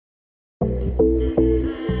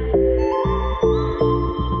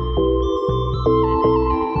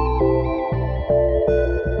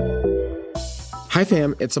Hi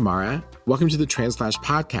fam, it's Amara. Welcome to the Translash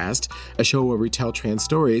Podcast, a show where we tell trans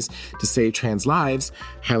stories to save trans lives,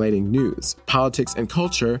 highlighting news, politics, and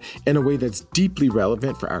culture in a way that's deeply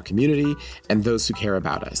relevant for our community and those who care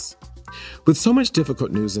about us. With so much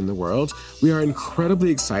difficult news in the world, we are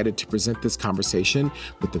incredibly excited to present this conversation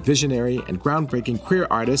with the visionary and groundbreaking queer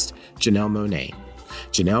artist, Janelle Monáe.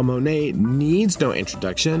 Janelle Monáe needs no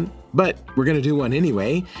introduction, but we're going to do one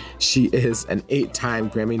anyway. She is an 8-time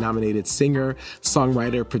Grammy-nominated singer,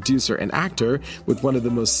 songwriter, producer, and actor with one of the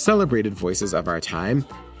most celebrated voices of our time.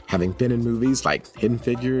 Having been in movies like Hidden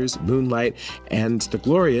Figures, Moonlight, and The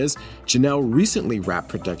Glorias, Janelle recently wrapped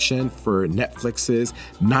production for Netflix's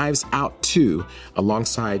Knives Out 2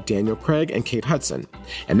 alongside Daniel Craig and Kate Hudson.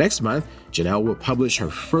 And next month, Janelle will publish her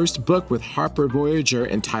first book with Harper Voyager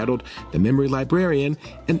entitled The Memory Librarian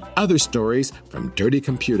and Other Stories from Dirty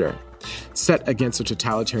Computer. Set against a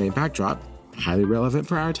totalitarian backdrop, highly relevant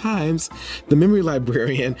for our times, The Memory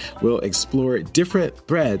Librarian will explore different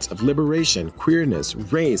threads of liberation, queerness,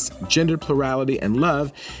 race, gender plurality, and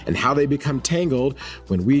love, and how they become tangled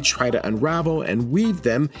when we try to unravel and weave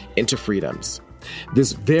them into freedoms.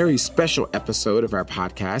 This very special episode of our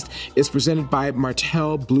podcast is presented by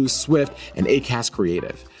Martell Blue Swift and Acast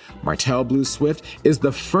Creative. Martell Blue Swift is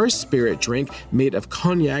the first spirit drink made of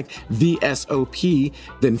cognac VSOP,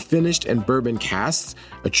 then finished in bourbon casks,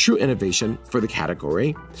 a true innovation for the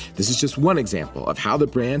category. This is just one example of how the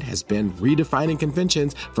brand has been redefining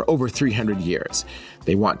conventions for over 300 years.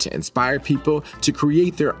 They want to inspire people to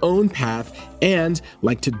create their own path and,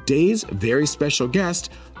 like today's very special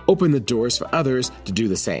guest, open the doors for others to do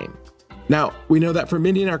the same. Now, we know that for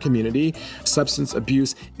many in our community, substance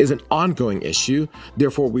abuse is an ongoing issue.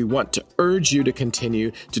 Therefore, we want to urge you to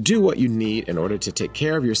continue to do what you need in order to take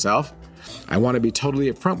care of yourself. I want to be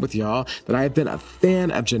totally upfront with y'all that I have been a fan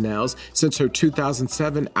of Janelle's since her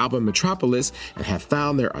 2007 album Metropolis and have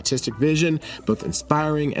found their artistic vision both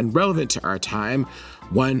inspiring and relevant to our time,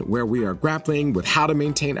 one where we are grappling with how to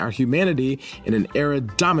maintain our humanity in an era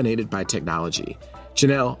dominated by technology.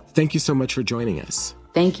 Janelle, thank you so much for joining us.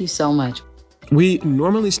 Thank you so much. We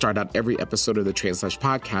normally start out every episode of the Translash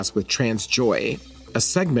Podcast with Trans Joy, a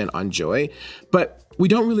segment on joy, but we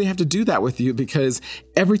don't really have to do that with you because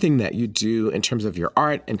everything that you do in terms of your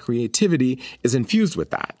art and creativity is infused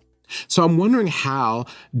with that. So I'm wondering how,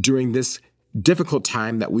 during this difficult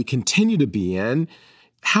time that we continue to be in,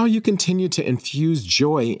 how you continue to infuse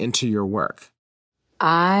joy into your work.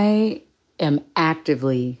 I am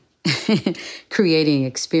actively creating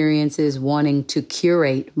experiences, wanting to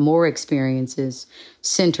curate more experiences,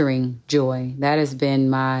 centering joy. That has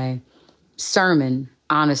been my sermon,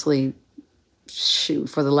 honestly,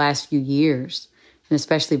 for the last few years, and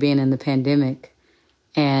especially being in the pandemic.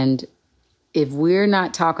 And if we're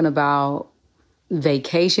not talking about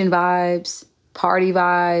vacation vibes, party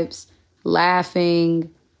vibes,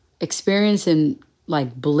 laughing, experiencing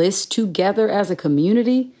like bliss together as a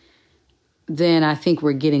community, then I think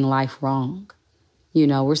we're getting life wrong. You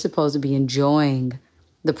know, we're supposed to be enjoying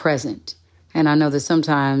the present. And I know that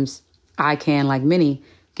sometimes I can, like many,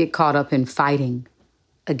 get caught up in fighting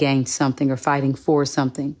against something or fighting for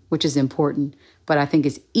something, which is important. But I think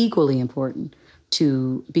it's equally important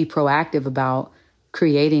to be proactive about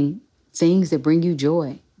creating things that bring you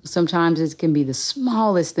joy. Sometimes it can be the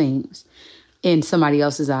smallest things in somebody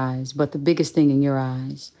else's eyes, but the biggest thing in your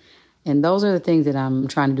eyes. And those are the things that I'm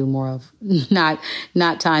trying to do more of.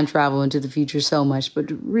 Not time travel into the future so much, but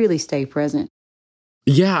to really stay present.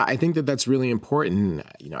 Yeah, I think that that's really important.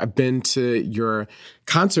 You know, I've been to your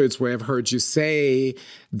concerts where I've heard you say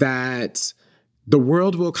that the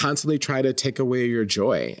world will constantly try to take away your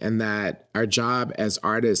joy, and that our job as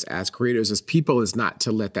artists, as creators, as people is not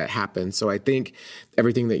to let that happen. So I think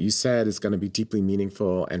everything that you said is going to be deeply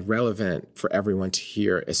meaningful and relevant for everyone to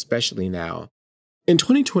hear, especially now. In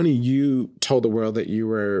 2020, you told the world that you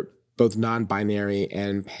were both non-binary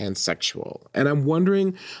and pansexual. And I'm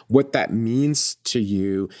wondering what that means to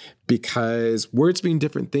you, because words mean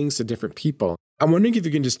different things to different people. I'm wondering if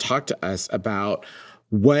you can just talk to us about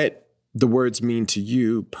what the words mean to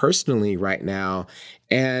you personally right now,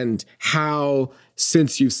 and how,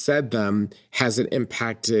 since you've said them, has it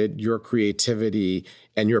impacted your creativity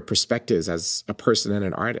and your perspectives as a person and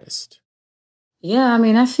an artist? Yeah, I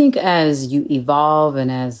mean, I think as you evolve and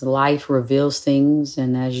as life reveals things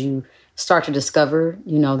and as you start to discover,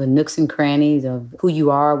 you know, the nooks and crannies of who you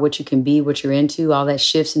are, what you can be, what you're into, all that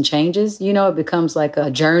shifts and changes, you know, it becomes like a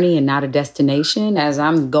journey and not a destination. As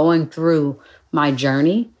I'm going through my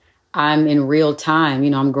journey, I'm in real time, you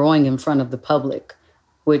know, I'm growing in front of the public,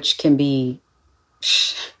 which can be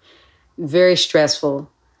very stressful,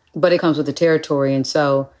 but it comes with the territory. And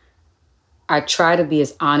so I try to be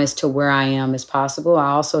as honest to where I am as possible.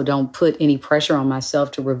 I also don't put any pressure on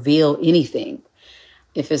myself to reveal anything.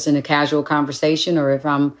 If it's in a casual conversation or if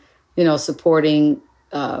I'm, supporting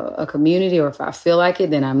a community, or if I feel like it,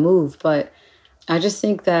 then I move. But I just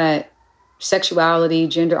think that sexuality,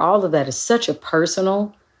 gender, all of that is such a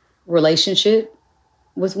personal relationship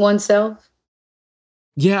with oneself.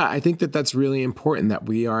 Yeah, I think that that's really important, that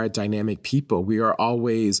we are a dynamic people. We are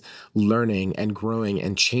always learning and growing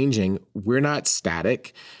and changing. We're not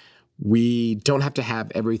static. We don't have to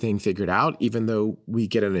have everything figured out, even though we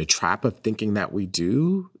get in a trap of thinking that we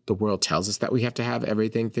do. The world tells us that we have to have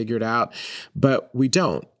everything figured out, but we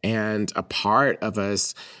don't. And a part of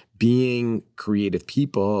us being creative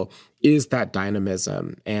people is that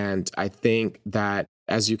dynamism. And I think that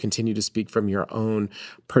as you continue to speak from your own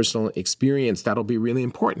personal experience, that'll be really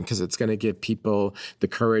important, because it's going to give people the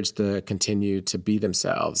courage to continue to be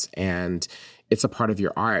themselves. And it's a part of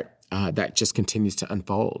your art that just continues to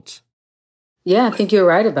unfold. Yeah, I think you're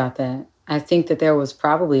right about that. I think that there was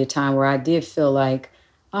probably a time where I did feel like,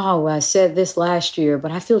 oh, well, I said this last year,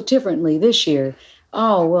 but I feel differently this year.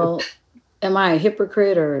 Oh, well, am I a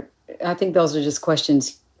hypocrite? Or I think those are just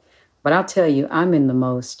questions. But I'll tell you, I'm in the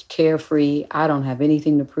most carefree, I don't have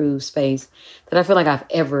anything to prove space that I feel like I've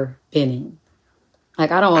ever been in.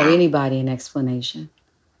 Like, I don't owe anybody an explanation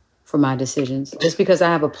for my decisions. Just because I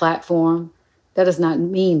have a platform, that does not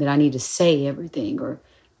mean that I need to say everything or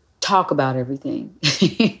talk about everything.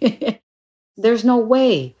 There's no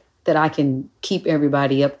way that I can keep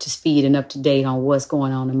everybody up to speed and up to date on what's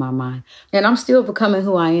going on in my mind. And I'm still becoming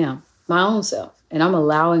who I am, my own self. And I'm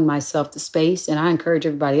allowing myself the space, and I encourage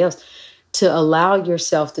everybody else to allow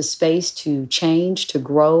yourself the space to change, to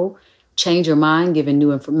grow, change your mind, given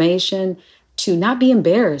new information, to not be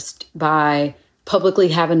embarrassed by publicly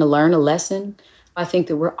having to learn a lesson. I think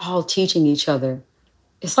that we're all teaching each other.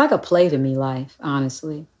 It's like a play to me, life,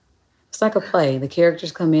 honestly. It's like a play. The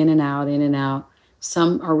characters come in and out, in and out.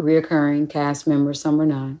 Some are reoccurring cast members, some are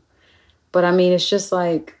not. But I mean, it's just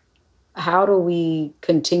like, how do we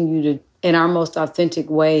continue to, in our most authentic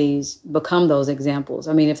ways, become those examples?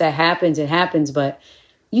 I mean, if that happens, it happens, but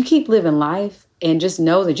you keep living life and just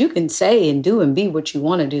know that you can say and do and be what you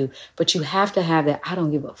want to do, but you have to have that I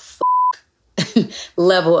don't give a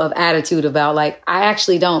level of attitude about, like,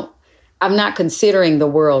 I'm not considering the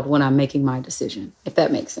world when I'm making my decision, if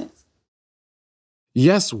that makes sense.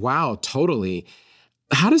 Yes, wow, totally.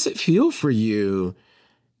 How does it feel for you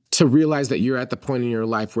to realize that you're at the point in your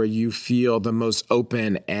life where you feel the most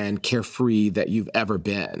open and carefree that you've ever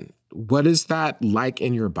been? What is that like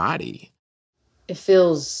in your body? It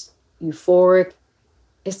feels euphoric.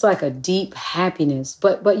 It's like a deep happiness.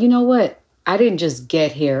 But you know what? I didn't just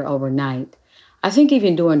get here overnight. I think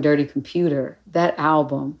even doing Dirty Computer, that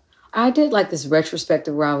album, I did like this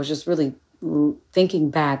retrospective where I was just really thinking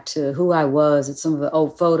back to who I was and some of the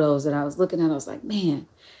old photos that I was looking at. I was like, man,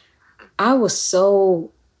 I was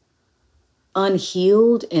so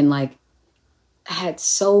unhealed and like had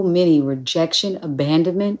so many rejection,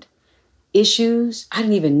 abandonment issues. I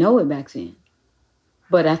didn't even know it back then.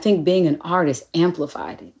 But I think being an artist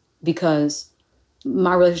amplified it, because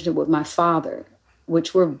my relationship with my father,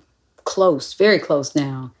 which we're close, very close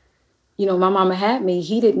now. My mama had me.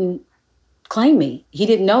 He didn't claim me. He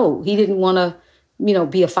didn't know. He didn't want to,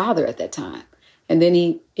 be a father at that time. And then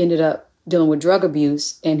he ended up dealing with drug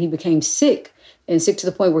abuse, and he became sick to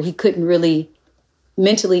the point where he couldn't really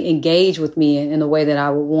mentally engage with me in the way that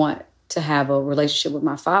I would want to have a relationship with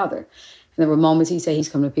my father. And there were moments he said he's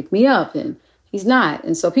coming to pick me up, and he's not.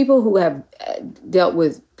 And so people who have dealt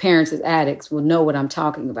with parents as addicts will know what I'm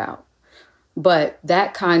talking about. But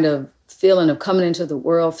that kind of feeling of coming into the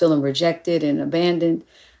world, feeling rejected and abandoned,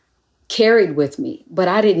 carried with me. But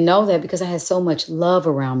I didn't know that because I had so much love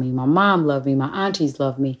around me. My mom loved me. My aunties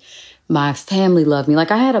loved me. My family loved me.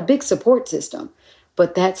 Like, I had a big support system.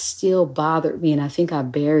 But that still bothered me, and I think I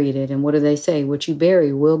buried it. And what do they say? What you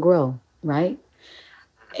bury will grow, right?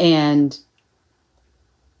 And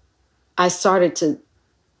I started to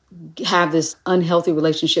have this unhealthy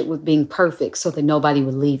relationship with being perfect so that nobody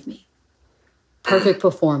would leave me. Perfect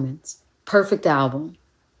performance, perfect album,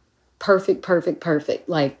 perfect.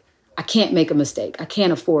 Like, I can't make a mistake. I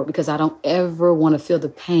can't afford, because I don't ever want to feel the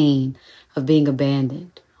pain of being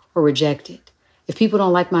abandoned or rejected. If people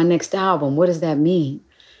don't like my next album, what does that mean?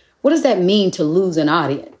 What does that mean to lose an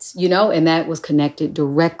audience? And that was connected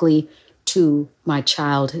directly to my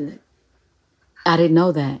childhood. I didn't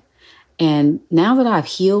know that. And now that I've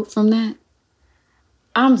healed from that,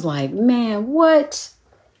 I'm like, man, what?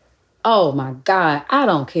 Oh my God, I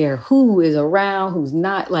don't care who is around, who's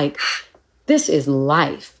not. Like, this is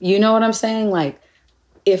life. You know what I'm saying? Like,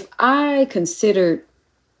 if I considered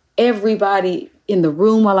everybody in the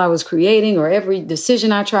room while I was creating, or every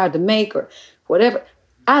decision I tried to make, or whatever,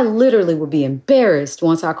 I literally would be embarrassed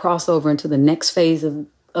once I cross over into the next phase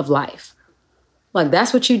of life. Like,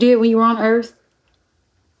 that's what you did when you were on earth?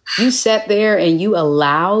 You sat there and you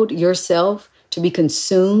allowed yourself to be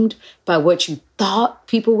consumed by what you thought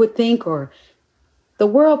people would think? Or the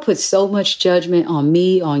world puts so much judgment on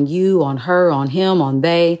me, on you, on her, on him, on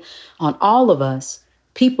they, on all of us.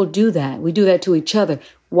 People do that. We do that to each other.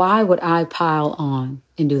 Why would I pile on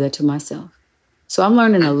and do that to myself? So I'm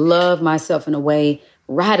learning to love myself in a way,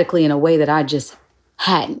 radically in a way that I just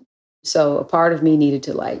hadn't. So a part of me needed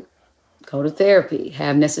to go to therapy,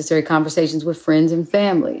 have necessary conversations with friends and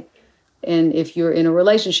family. And if you're in a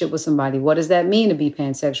relationship with somebody, what does that mean to be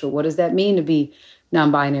pansexual? What does that mean to be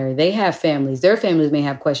non-binary? They have families. Their families may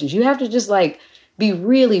have questions. You have to just be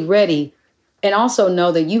really ready, and also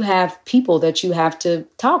know that you have people that you have to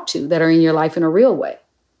talk to that are in your life in a real way.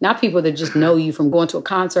 Not people that just know you from going to a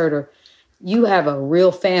concert, or you have a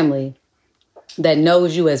real family that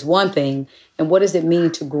knows you as one thing. And what does it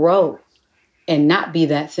mean to grow and not be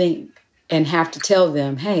that thing and have to tell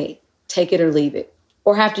them, hey, take it or leave it?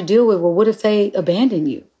 Or have to deal with, well, what if they abandon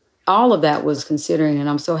you? All of that was considering, and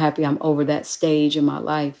I'm so happy I'm over that stage in my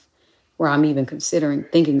life where I'm even considering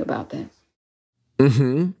thinking about that.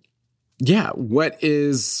 Mm-hmm. Yeah, what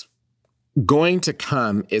is going to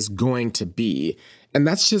come is going to be. And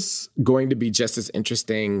that's just going to be just as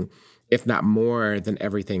interesting, if not more, than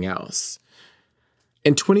everything else.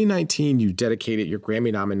 In 2019, you dedicated your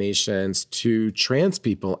Grammy nominations to trans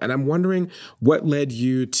people, and I'm wondering what led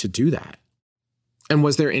you to do that? And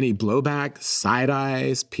was there any blowback, side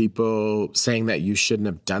eyes, people saying that you shouldn't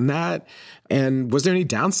have done that? And was there any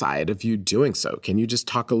downside of you doing so? Can you just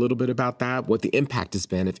talk a little bit about that, what the impact has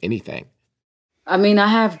been, if anything? I mean, I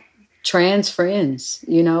have trans friends,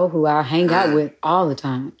 who I hang out with all the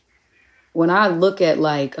time. When I look at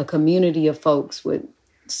a community of folks with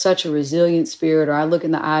such a resilient spirit, or I look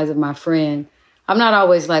in the eyes of my friend, I'm not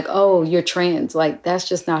always like, oh, you're trans. That's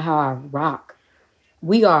just not how I rock.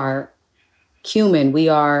 We are human.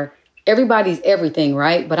 Everybody's everything,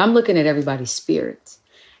 right? But I'm looking at everybody's spirits.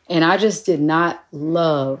 And I just did not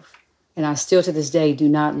love, and I still to this day do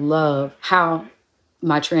not love, how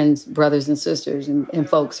my trans brothers and sisters and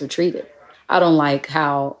folks are treated. I don't like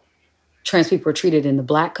how trans people are treated in the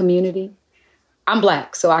Black community. I'm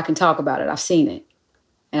Black, so I can talk about it. I've seen it.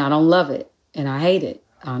 And I don't love it. And I hate it,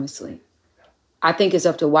 honestly. I think it's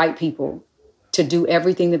up to white people to do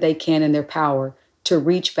everything that they can in their power to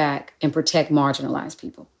reach back and protect marginalized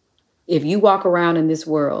people. If you walk around in this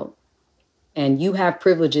world and you have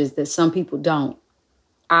privileges that some people don't,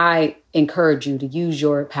 I encourage you to use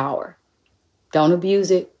your power. Don't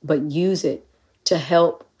abuse it, but use it to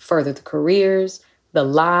help further the careers, the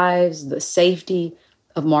lives, the safety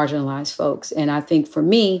of marginalized folks. And I think for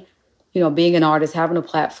me, being an artist, having a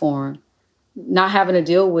platform, not having to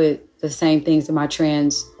deal with the same things that my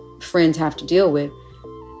trans friends have to deal with,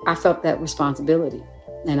 I felt that responsibility.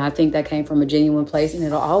 And I think that came from a genuine place, and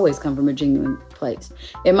it'll always come from a genuine place.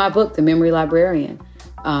 In my book, The Memory Librarian,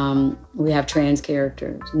 we have trans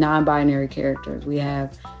characters, non-binary characters, we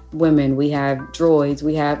have women, we have droids,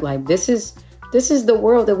 we have this is the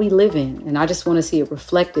world that we live in. And I just want to see it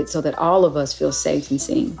reflected so that all of us feel safe and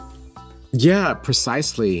seen. Yeah,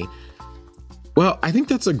 precisely. Well, I think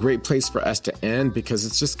that's a great place for us to end, because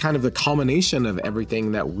it's just kind of the culmination of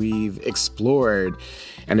everything that we've explored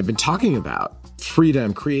and have been talking about.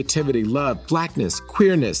 Freedom, creativity, love, Blackness,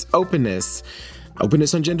 queerness, openness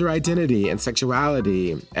on gender identity and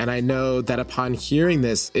sexuality. And I know that upon hearing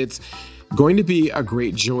this, it's going to be a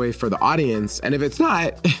great joy for the audience. And if it's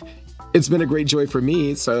not, it's been a great joy for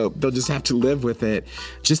me, so they'll just have to live with it.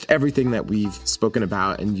 Just everything that we've spoken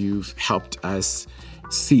about, and you've helped us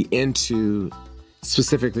see into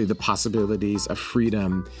specifically the possibilities of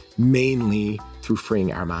freedom, mainly through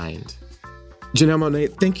freeing our mind. Janelle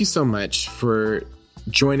Monáe, thank you so much for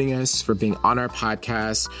joining us, for being on our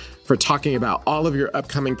podcast, for talking about all of your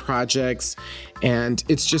upcoming projects. And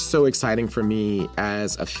it's just so exciting for me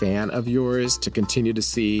as a fan of yours to continue to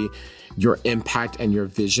see your impact and your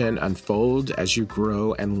vision unfold as you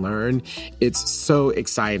grow and learn. It's so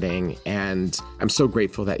exciting, and I'm so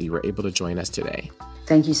grateful that you were able to join us today.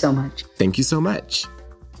 Thank you so much. Thank you so much.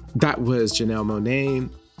 That was Janelle Monáe,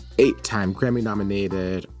 8-time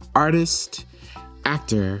Grammy-nominated artist,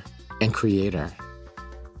 actor, and creator.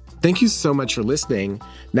 Thank you so much for listening.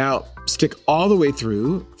 Now, stick all the way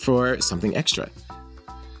through for something extra.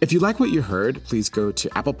 If you like what you heard, please go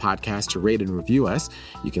to Apple Podcasts to rate and review us.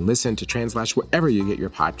 You can listen to Translash wherever you get your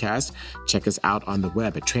podcast. Check us out on the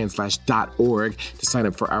web at translash.org to sign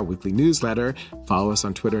up for our weekly newsletter. Follow us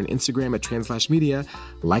on Twitter and Instagram at Translash Media.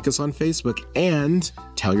 Like us on Facebook and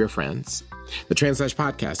tell your friends. The Translash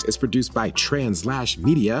podcast is produced by Translash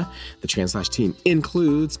Media. The Translash team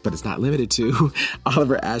includes, but is not limited to,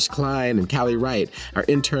 Oliver Ash Klein and Callie Wright. Our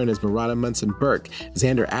intern is Marana Munson-Burke.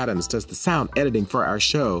 Xander Adams does the sound editing for our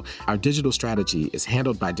show. Our digital strategy is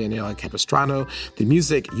handled by Daniela Capistrano. The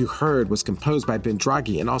music you heard was composed by Ben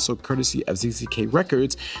Draghi and also courtesy of ZZK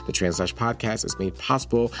Records. The Translash podcast is made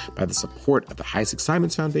possible by the support of the Isaac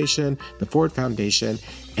Simons Foundation, the Ford Foundation,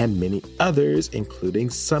 and many others, including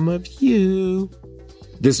some of you.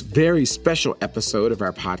 This very special episode of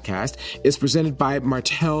our podcast is presented by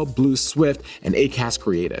Martell Blue Swift and Acast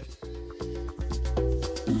Creative.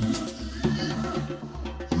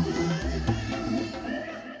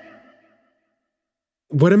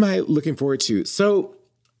 What am I looking forward to? So,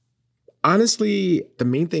 honestly, the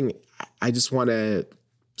main thing I just want to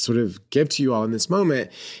sort of give to you all in this moment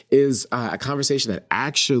is a conversation that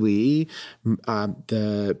actually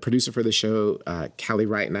the producer for the show, Callie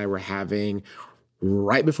Wright, and I were having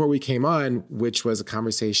right before we came on, which was a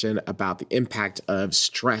conversation about the impact of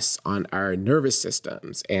stress on our nervous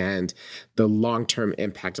systems and the long-term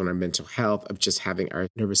impact on our mental health of just having our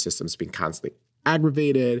nervous systems being constantly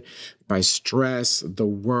aggravated by stress, the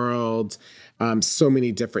world, so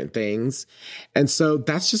many different things. And so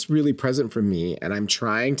that's just really present for me. And I'm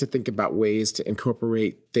trying to think about ways to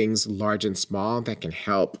incorporate things large and small that can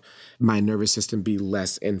help my nervous system be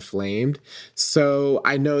less inflamed. So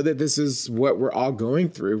I know that this is what we're all going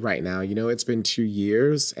through right now. You know, it's been 2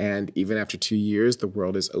 years, and even after 2 years, the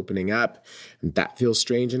world is opening up. And that feels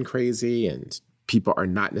strange and crazy, and people are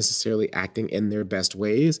not necessarily acting in their best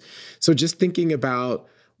ways. So just thinking about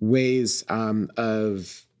ways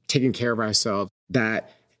of taking care of ourselves that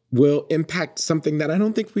will impact something that I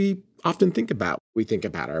don't think we often think about. We think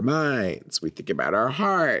about our minds, we think about our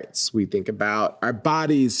hearts, we think about our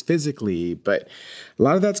bodies physically, but a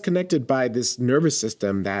lot of that's connected by this nervous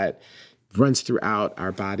system that runs throughout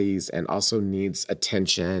our bodies and also needs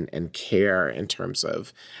attention and care in terms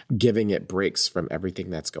of giving it breaks from everything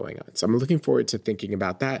that's going on. So I'm looking forward to thinking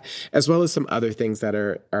about that, as well as some other things that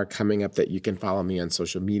are coming up that you can follow me on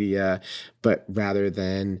social media. But rather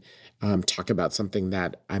than talk about something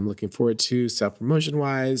that I'm looking forward to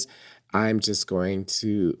self-promotion-wise, I'm just going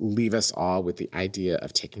to leave us all with the idea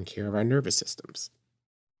of taking care of our nervous systems.